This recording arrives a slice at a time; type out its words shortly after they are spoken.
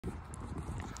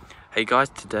Hey guys,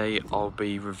 today I'll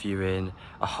be reviewing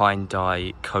a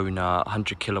Hyundai Kona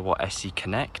 100 kilowatt SE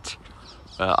Connect.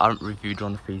 I haven't reviewed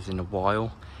one of these in a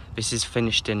while. This is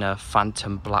finished in a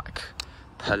Phantom Black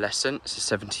pearlescent. It's a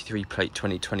 73 plate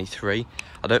 2023.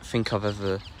 I don't think I've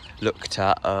ever looked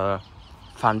at a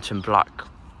Phantom Black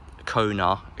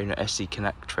Kona in an SE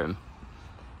Connect trim.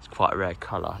 It's quite a rare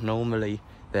colour. Normally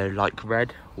they're like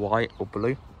red, white or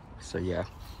blue. So yeah,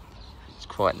 it's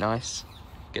quite nice.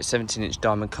 Get 17-inch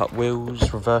diamond cut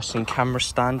wheels, reversing camera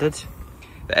standard.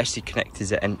 The SE Connect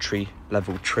is an entry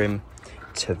level trim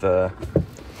to the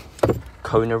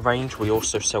Kona range. We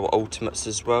also sell Ultimates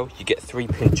as well. You get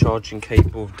 3-pin charging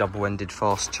cable with double-ended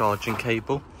fast charging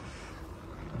cable.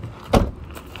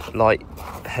 Light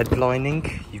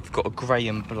headlining. You've got a grey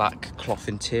and black cloth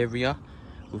interior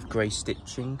with grey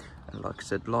stitching. And like I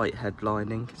said, light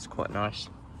headlining. It's quite nice.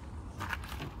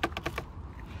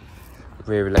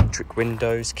 Rear electric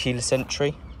windows, keyless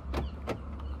entry.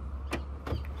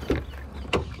 You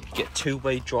get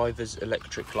two-way driver's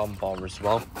electric lumbar as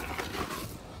well.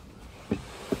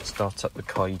 Start up the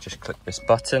car, you just click this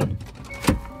button.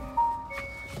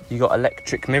 You got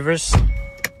electric mirrors.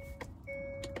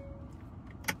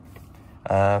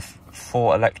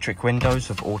 4 electric windows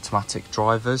with automatic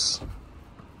drivers.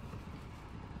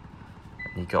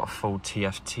 And you got a full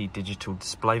TFT digital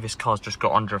display. This car's just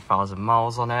got under 1,000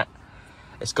 miles on it.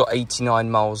 It's got 89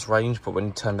 miles range, but when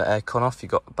you turn the aircon off, you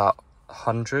got about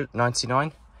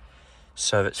 199.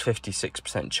 So it's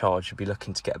 56% charge. You'd be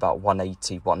looking to get about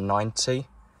 180, 190.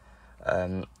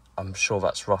 I'm sure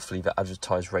that's roughly the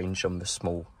advertised range on the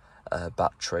small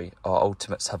battery. Our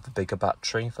Ultimates have the bigger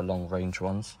battery, the long range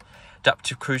ones.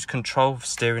 Adaptive cruise control,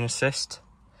 steering assist.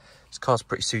 This car's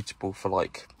pretty suitable for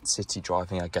like city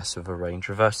driving, I guess, with a range.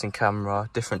 Reversing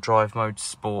camera, different drive modes,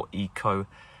 sport, eco,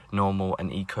 normal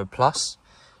and eco plus.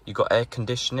 You got air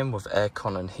conditioning with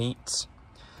aircon and heat.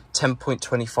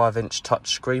 10.25-inch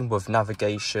touchscreen with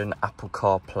navigation, Apple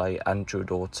CarPlay, Android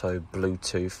Auto,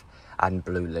 Bluetooth and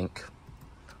BlueLink,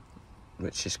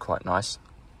 which is quite nice.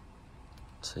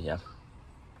 So yeah,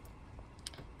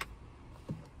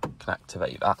 can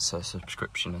activate that, so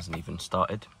subscription hasn't even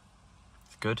started.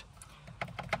 It's good.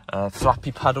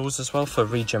 Flappy paddles as well for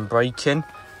regen braking.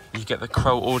 You get the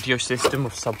Crow audio system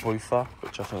with subwoofer,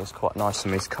 which I think is quite nice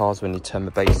in these cars when you turn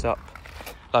the bass up.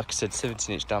 Like I said,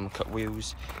 17-inch diamond cut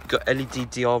wheels. You've got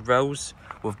LED DR rails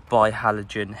with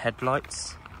bi-halogen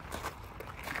headlights.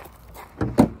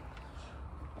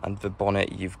 And the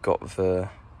bonnet, you've got the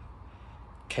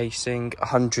casing,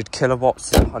 100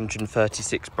 kilowatts,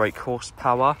 136 brake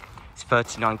horsepower. It's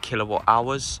 39 kilowatt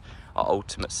hours. Our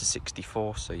Ultimates are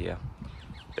 64, so yeah,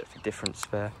 a bit of a difference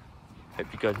there. Hope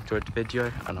you guys enjoyed the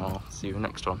video, and I'll see you in the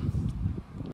next one.